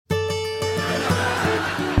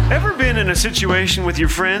Ever been in a situation with your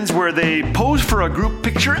friends where they pose for a group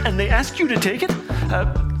picture and they ask you to take it?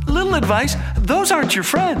 Little advice, those aren't your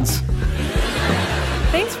friends.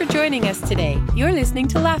 Thanks for joining us today. You're listening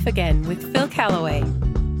to Laugh Again with Phil Callaway.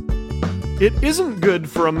 It isn't good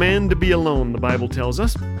for a man to be alone, the Bible tells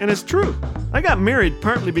us, and it's true. I got married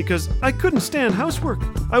partly because I couldn't stand housework.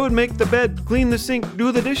 I would make the bed, clean the sink,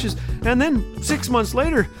 do the dishes, and then 6 months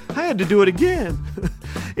later, I had to do it again.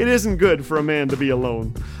 It isn't good for a man to be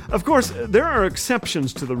alone. Of course, there are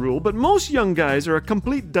exceptions to the rule, but most young guys are a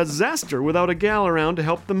complete disaster without a gal around to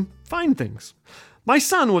help them find things. My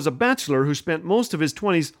son was a bachelor who spent most of his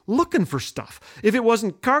 20s looking for stuff. If it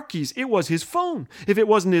wasn't car keys, it was his phone. If it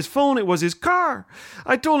wasn't his phone, it was his car.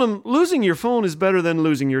 I told him losing your phone is better than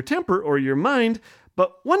losing your temper or your mind,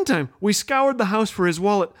 but one time we scoured the house for his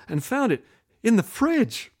wallet and found it in the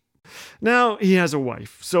fridge. Now he has a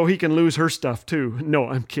wife, so he can lose her stuff too. No,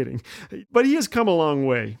 I'm kidding. But he has come a long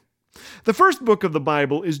way. The first book of the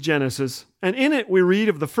Bible is Genesis, and in it we read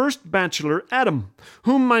of the first bachelor, Adam,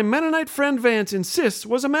 whom my Mennonite friend Vance insists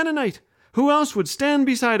was a Mennonite. Who else would stand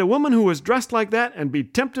beside a woman who was dressed like that and be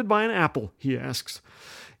tempted by an apple, he asks.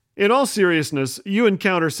 In all seriousness, you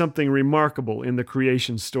encounter something remarkable in the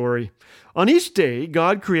creation story. On each day,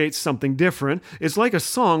 God creates something different. It's like a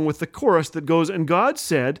song with the chorus that goes, "And God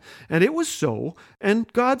said, and it was so,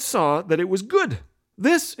 and God saw that it was good."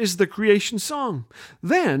 This is the creation song.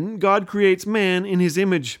 Then God creates man in his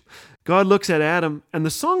image. God looks at Adam, and the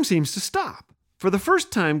song seems to stop. For the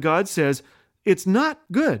first time, God says, "It's not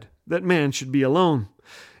good that man should be alone."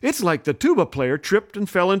 It's like the tuba player tripped and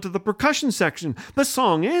fell into the percussion section. The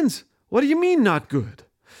song ends. What do you mean, not good?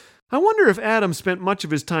 I wonder if Adam spent much of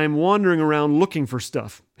his time wandering around looking for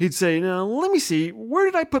stuff. He'd say, "Now, let me see, where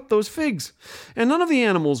did I put those figs?" And none of the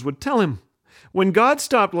animals would tell him. When God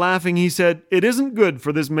stopped laughing, he said, "It isn't good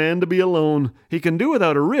for this man to be alone. He can do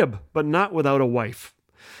without a rib, but not without a wife."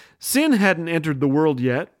 Sin hadn't entered the world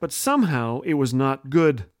yet, but somehow it was not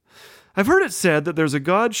good. I've heard it said that there's a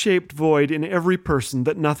God-shaped void in every person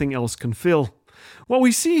that nothing else can fill. What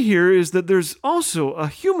we see here is that there's also a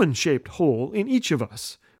human-shaped hole in each of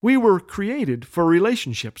us. We were created for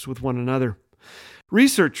relationships with one another.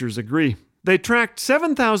 Researchers agree. They tracked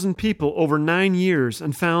 7,000 people over 9 years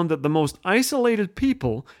and found that the most isolated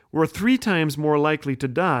people were 3 times more likely to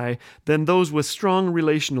die than those with strong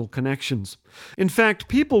relational connections. In fact,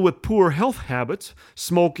 people with poor health habits,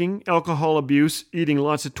 smoking, alcohol abuse, eating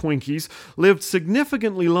lots of Twinkies, lived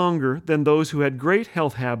significantly longer than those who had great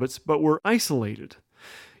health habits but were isolated.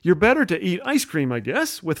 You're better to eat ice cream, I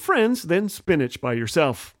guess, with friends than spinach by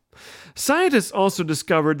yourself. Scientists also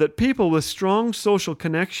discovered that people with strong social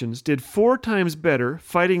connections did 4 times better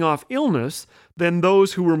fighting off illness than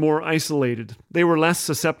those who were more isolated. They were less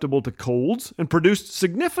susceptible to colds and produced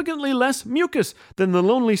significantly less mucus than the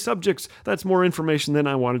lonely subjects. That's more information than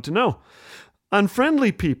I wanted to know.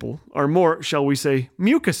 Unfriendly people are more, shall we say,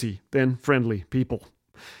 mucusy than friendly people.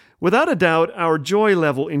 Without a doubt, our joy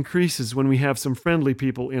level increases when we have some friendly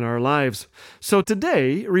people in our lives. So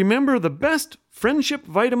today, remember the best friendship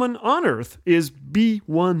vitamin on earth is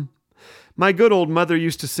B1. My good old mother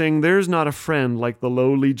used to sing, "There's not a friend like the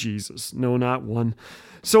lowly Jesus." No, not one.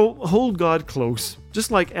 So hold God close,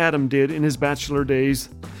 just like Adam did in his bachelor days.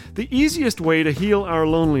 The easiest way to heal our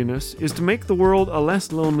loneliness is to make the world a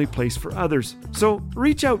less lonely place for others. So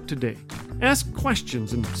reach out today. Ask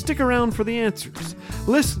questions and stick around for the answers.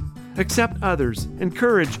 Listen, accept others,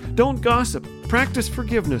 encourage, don't gossip, practice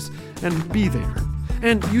forgiveness, and be there.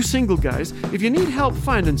 And you single guys, if you need help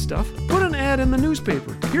finding stuff, put an ad in the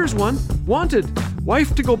newspaper. Here's one. Wanted.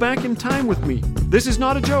 Wife to go back in time with me. This is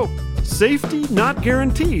not a joke. Safety not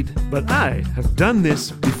guaranteed, but I have done this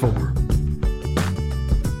before.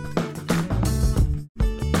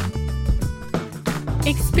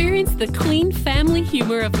 Experience the clean family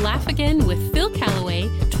humor of Laugh Again with Phil Callaway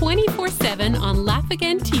 24/7 on Laugh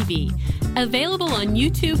Again TV. Available on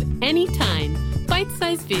YouTube anytime.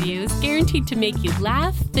 Bite-sized videos guaranteed to make you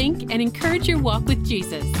laugh, think, and encourage your walk with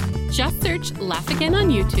Jesus. Just search Laugh Again on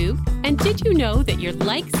YouTube. And did you know that your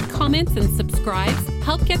likes, comments, and subscribes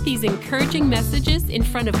help get these encouraging messages in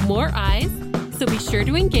front of more eyes? So be sure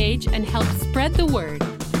to engage and help spread the word.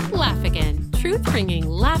 Laugh Again. Truth bringing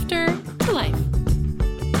laughter to life.